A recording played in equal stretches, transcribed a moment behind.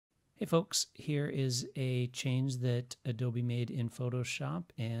Hey folks, here is a change that Adobe made in Photoshop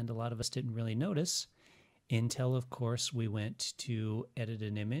and a lot of us didn't really notice until, of course, we went to edit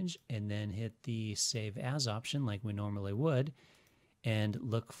an image and then hit the Save As option like we normally would and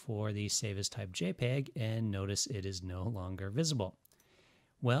look for the Save As Type JPEG and notice it is no longer visible.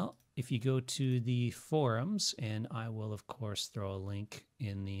 Well, if you go to the forums, and I will, of course, throw a link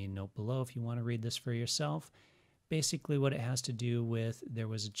in the note below if you want to read this for yourself. Basically, what it has to do with, there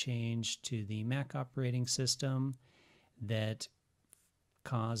was a change to the Mac operating system that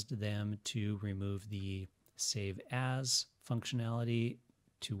caused them to remove the Save As functionality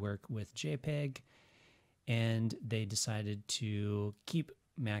to work with JPEG, and they decided to keep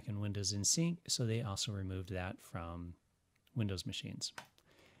Mac and Windows in sync, so they also removed that from Windows machines.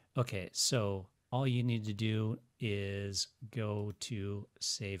 Okay, so all you need to do is go to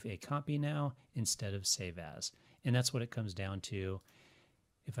Save a Copy now instead of Save As. And that's what it comes down to.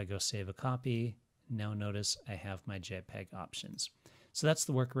 If I go Save a Copy, now notice I have my JPEG options. So that's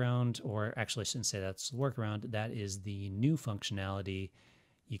the workaround, or actually I shouldn't say that's the workaround. That is the new functionality.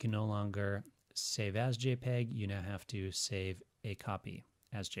 You can no longer save as JPEG. You now have to save a copy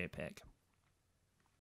as JPEG.